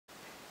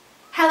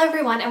Hello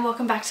everyone and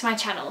welcome back to my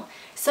channel.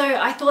 So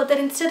I thought that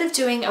instead of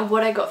doing a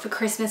what I got for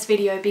Christmas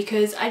video,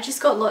 because I just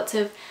got lots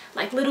of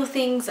like little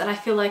things and I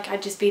feel like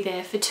I'd just be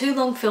there for too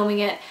long filming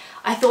it,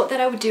 I thought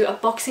that I would do a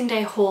Boxing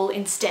Day haul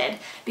instead,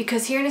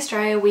 because here in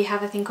Australia we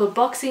have a thing called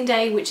Boxing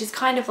Day, which is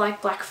kind of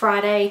like Black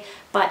Friday,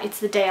 but it's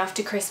the day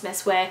after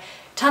Christmas, where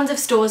tons of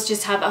stores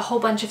just have a whole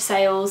bunch of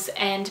sales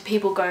and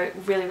people go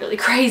really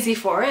crazy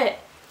for it.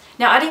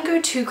 Now I didn't go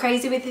too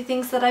crazy with the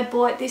things that I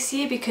bought this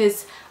year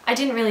because I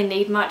didn't really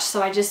need much,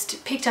 so I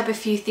just picked up a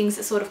few things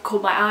that sort of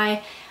caught my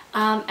eye,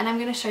 and I'm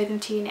going to show them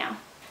to you now.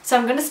 So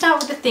I'm going to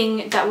start with the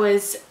thing that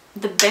was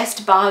the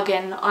best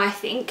bargain, I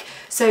think.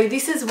 So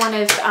this is one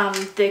of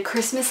the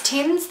Christmas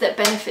tins that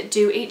Benefit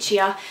do each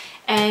year,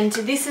 and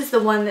this is the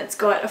one that's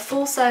got a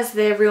full-size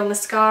Real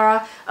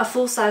mascara, a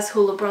full-size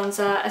Hoola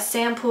bronzer, a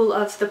sample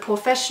of the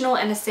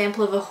Porefessional and a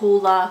sample of a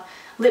Hoola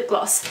lip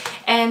gloss.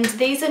 And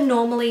these are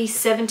normally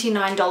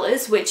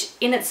 $79, which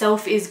in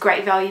itself is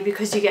great value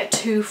because you get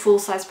two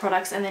full-size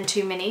products and then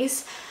two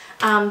minis.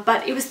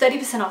 But it was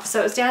 30% off,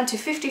 so it was down to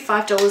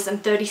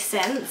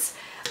 $55.30.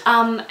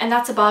 And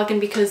that's a bargain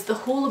because the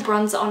Hoola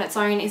bronzer on its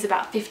own is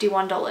about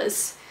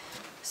 $51.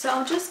 So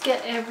I'll just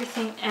get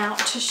everything out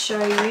to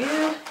show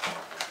you.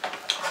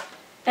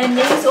 And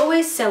these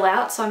always sell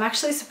out, so I'm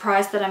actually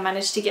surprised that I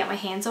managed to get my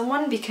hands on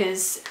one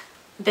because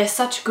they're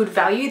such good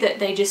value that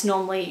they just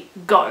normally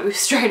go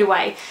straight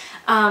away.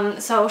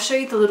 So I'll show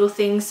you the little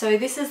things. So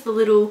this is the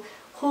little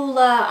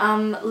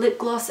Hoola lip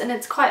gloss, and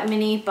it's quite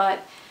mini,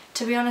 but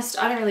to be honest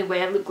I don't really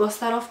wear lip gloss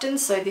that often,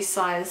 so this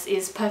size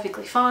is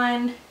perfectly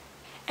fine.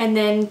 And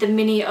then the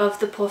mini of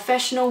the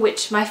Porefessional,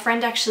 which my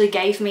friend actually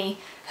gave me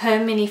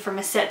her mini from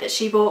a set that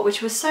she bought,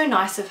 which was so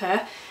nice of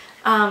her.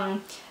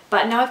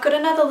 But now I've got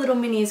another little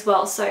mini as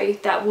well, so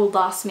that will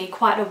last me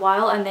quite a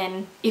while, and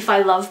then if I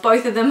love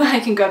both of them I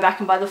can go back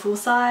and buy the full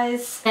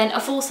size. And a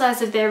full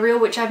size of their Real,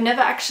 which I've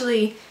never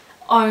actually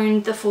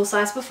owned the full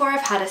size before.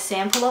 I've had a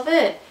sample of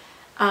it,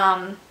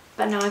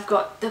 but now I've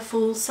got the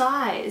full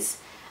size.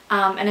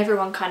 And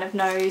everyone kind of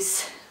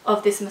knows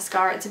of this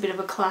mascara. It's a bit of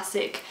a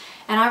classic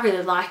and I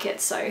really like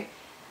it, so I'm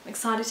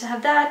excited to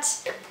have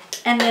that.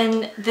 And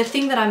then the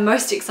thing that I'm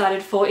most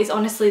excited for is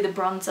honestly the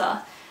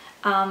bronzer,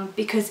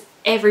 because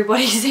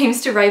everybody seems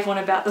to rave on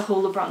about the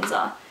Hoola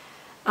bronzer.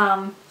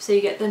 So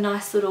you get the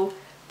nice little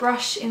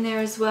brush in there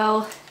as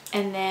well,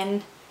 and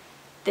then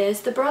there's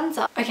the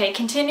bronzer. Okay,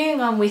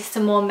 continuing on with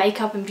some more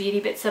makeup and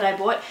beauty bits that I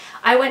bought.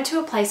 I went to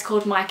a place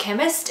called My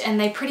Chemist, and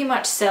they pretty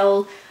much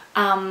sell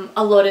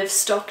a lot of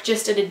stock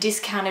just at a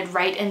discounted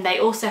rate, and they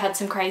also had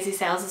some crazy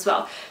sales as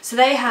well. So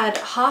they had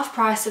half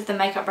price of the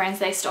makeup brands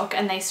they stock,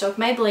 and they stock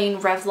Maybelline,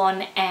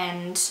 Revlon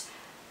and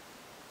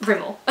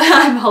Rimmel.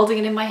 I'm holding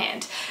it in my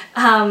hand.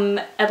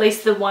 At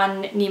least the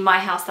one near my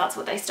house, that's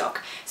what they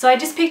stock. So I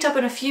just picked up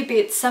on a few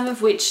bits, some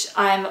of which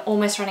I'm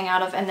almost running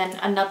out of, and then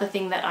another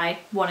thing that I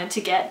wanted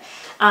to get.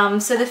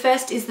 So the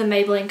first is the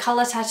Maybelline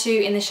Colour Tattoo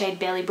in the shade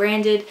Barely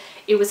Branded.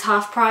 It was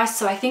half price,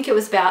 so I think it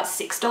was about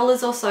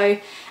 $6 or so.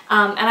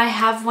 And I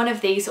have one of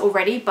these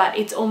already, but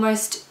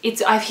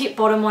I've hit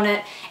bottom on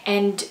it,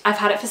 and I've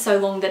had it for so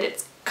long that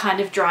it's kind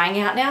of drying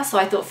out now, so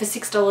I thought for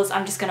 $6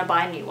 I'm just going to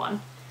buy a new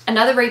one.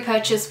 Another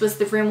repurchase was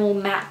the Rimmel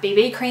Matte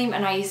BB Cream,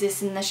 and I use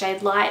this in the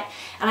shade Light,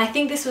 and I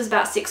think this was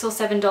about $6 or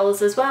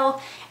 $7 as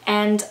well.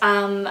 And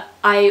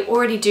I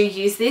already do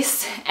use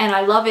this and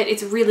I love it.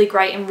 It's really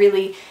great and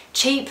really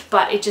cheap,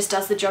 but it just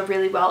does the job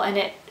really well, and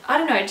I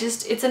don't know,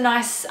 it's a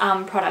nice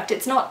product.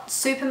 It's not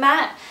super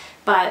matte,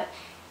 but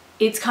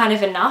it's kind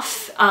of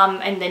enough,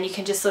 and then you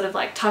can just sort of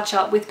like touch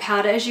up with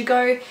powder as you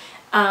go.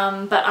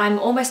 But I'm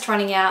almost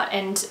running out,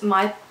 and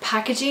my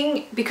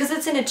packaging, because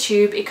it's in a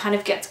tube, it kind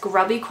of gets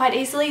grubby quite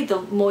easily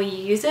the more you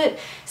use it,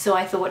 so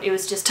I thought it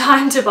was just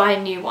time to buy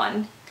a new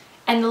one.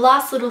 And the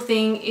last little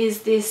thing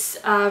is this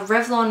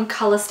Revlon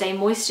ColourStay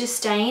Moisture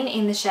Stain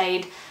in the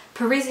shade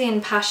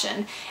Parisian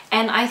Passion,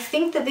 and I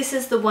think that this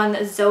is the one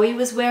that Zoe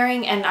was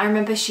wearing, and I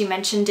remember she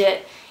mentioned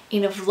it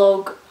in a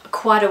vlog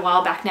quite a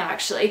while back now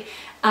actually.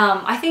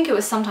 I think it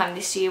was sometime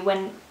this year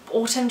when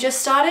autumn just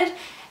started,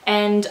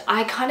 and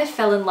I kind of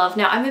fell in love.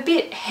 Now I'm a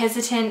bit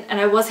hesitant,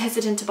 and I was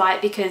hesitant to buy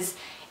it because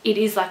it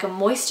is like a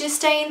moisture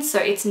stain, so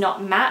it's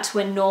not matte,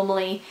 when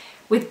normally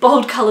with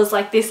bold colours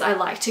like this I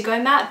like to go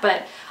matte,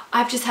 but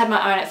I've just had my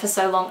eye on it for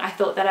so long I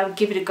thought that I would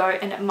give it a go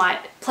and it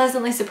might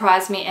pleasantly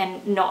surprise me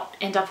and not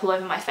end up all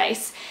over my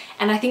face.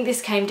 And I think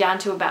this came down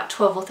to about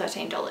 $12 or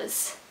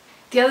 $13.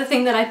 The other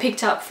thing that I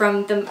picked up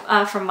from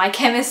My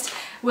Chemist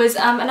was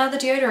another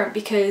deodorant,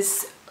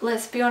 because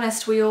let's be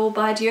honest, we all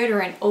buy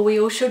deodorant, or we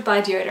all should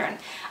buy deodorant.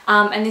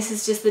 And this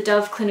is just the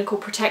Dove Clinical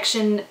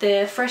Protection,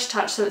 the Fresh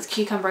Touch, so it's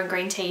cucumber and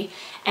green tea.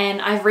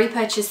 And I've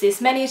repurchased this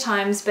many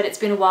times, but it's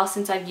been a while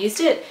since I've used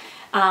it.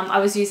 I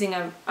was using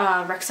a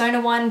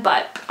Rexona one,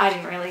 but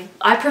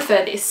I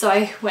prefer this, so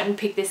I went and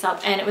picked this up,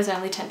 and it was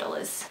only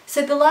 $10.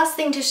 So the last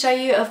thing to show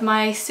you of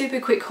my super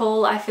quick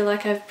haul, I feel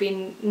like I've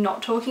been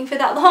not talking for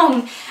that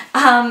long,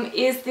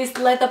 is this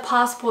leather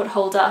passport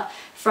holder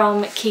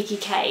from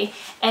Kikki.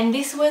 And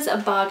this was a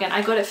bargain.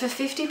 I got it for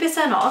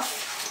 50%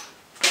 off.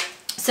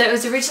 So it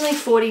was originally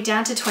 40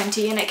 down to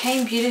 20 and it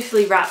came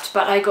beautifully wrapped,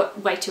 but I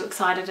got way too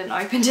excited and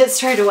opened it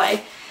straight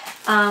away.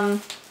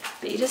 But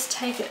you just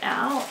take it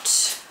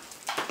out.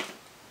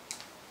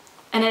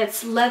 And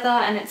it's leather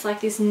and it's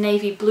like this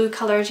navy blue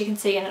colour, as you can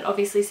see, and it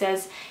obviously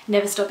says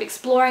never stop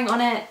exploring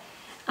on it.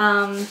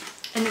 And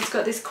it's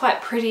got this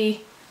quite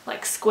pretty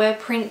like square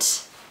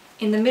print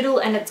in the middle,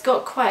 and it's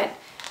got quite,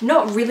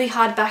 not really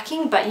hard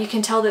backing, but you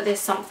can tell that there's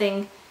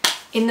something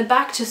in the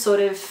back to sort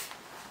of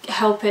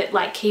help it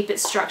like keep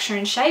its structure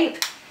and shape.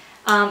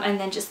 And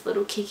then just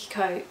little Kikki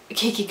K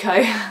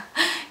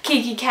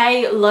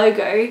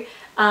logo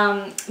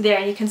there,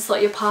 and you can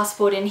slot your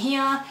passport in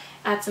here,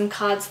 add some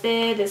cards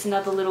there. There's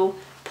another little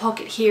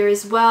pocket here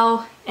as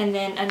well, and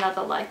then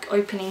another like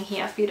opening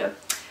here for you to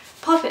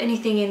pop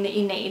anything in that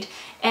you need.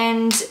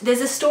 And there's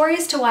a story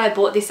as to why I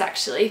bought this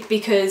actually,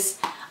 because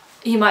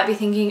you might be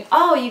thinking,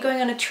 oh, you're going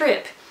on a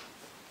trip.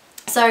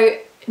 So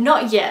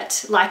not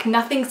yet, like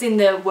nothing's in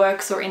the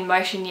works or in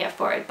motion yet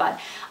for it, but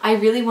I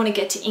really want to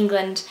get to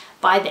England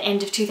by the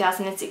end of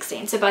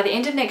 2016. So by the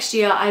end of next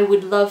year, I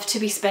would love to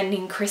be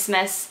spending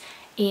Christmas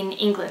in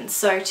England.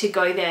 So to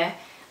go there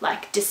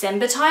like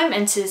December time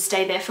and to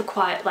stay there for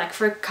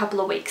for a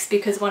couple of weeks,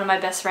 because one of my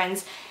best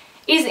friends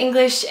is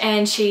English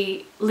and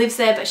she lives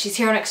there, but she's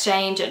here on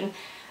exchange and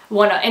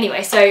whatnot.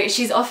 Anyway, so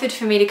she's offered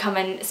for me to come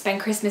and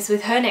spend Christmas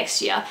with her next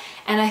year,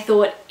 and I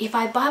thought if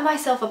I buy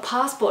myself a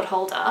passport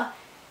holder,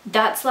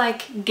 that's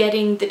like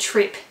getting the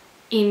trip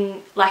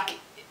in, like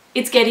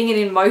it's getting it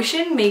in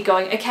motion, me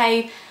going,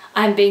 okay,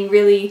 I'm being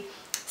really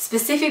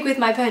specific with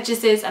my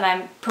purchases and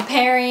I'm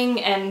preparing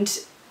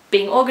and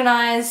being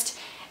organized,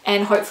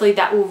 and hopefully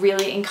that will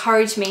really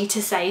encourage me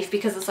to save,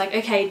 because it's like,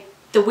 okay,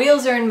 the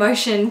wheels are in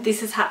motion,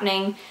 this is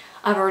happening,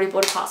 I've already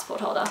bought a passport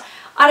holder.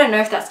 I don't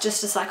know if that's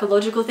just a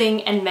psychological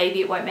thing and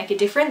maybe it won't make a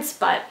difference,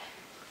 but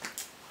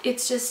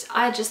it's just,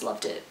 I just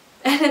loved it.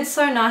 And it's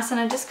so nice and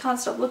I just can't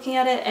stop looking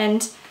at it,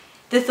 and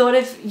the thought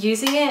of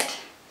using it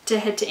to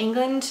head to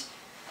England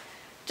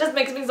just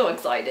makes me so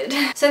excited.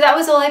 So that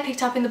was all I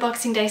picked up in the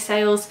Boxing Day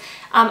sales.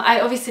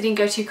 I obviously didn't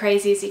go too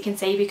crazy, as you can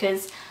see,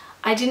 because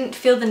I didn't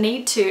feel the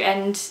need to,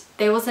 and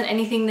there wasn't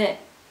anything that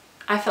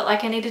I felt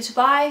like I needed to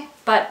buy,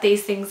 but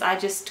these things I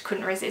just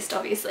couldn't resist,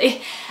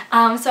 obviously.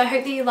 So I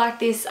hope that you liked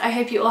this. I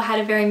hope you all had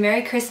a very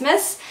Merry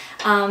Christmas,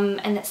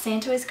 and that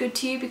Santa is good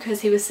to you,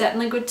 because he was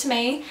certainly good to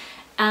me.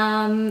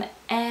 And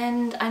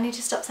I need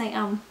to stop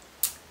saying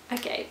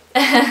okay.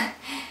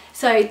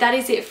 So that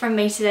is it from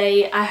me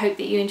today. I hope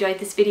that you enjoyed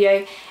this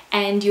video,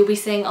 and you'll be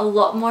seeing a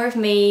lot more of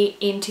me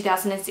in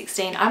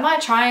 2016. I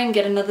might try and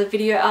get another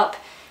video up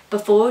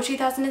before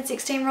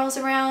 2016 rolls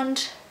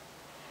around,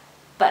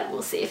 but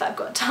we'll see if I've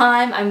got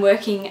time. I'm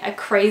working a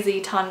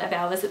crazy ton of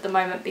hours at the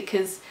moment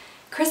because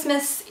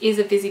Christmas is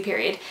a busy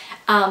period,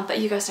 but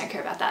you guys don't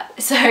care about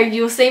that. So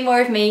you'll see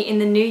more of me in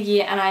the new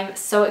year, and I'm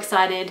so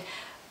excited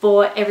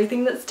for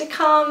everything that's to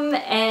come.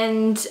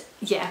 And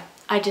yeah,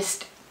 I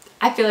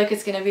feel like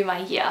it's going to be my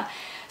year.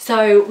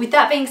 So with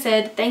that being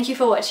said, thank you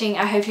for watching.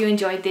 I hope you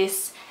enjoyed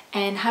this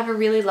and have a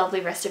really lovely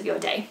rest of your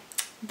day.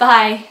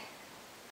 Bye!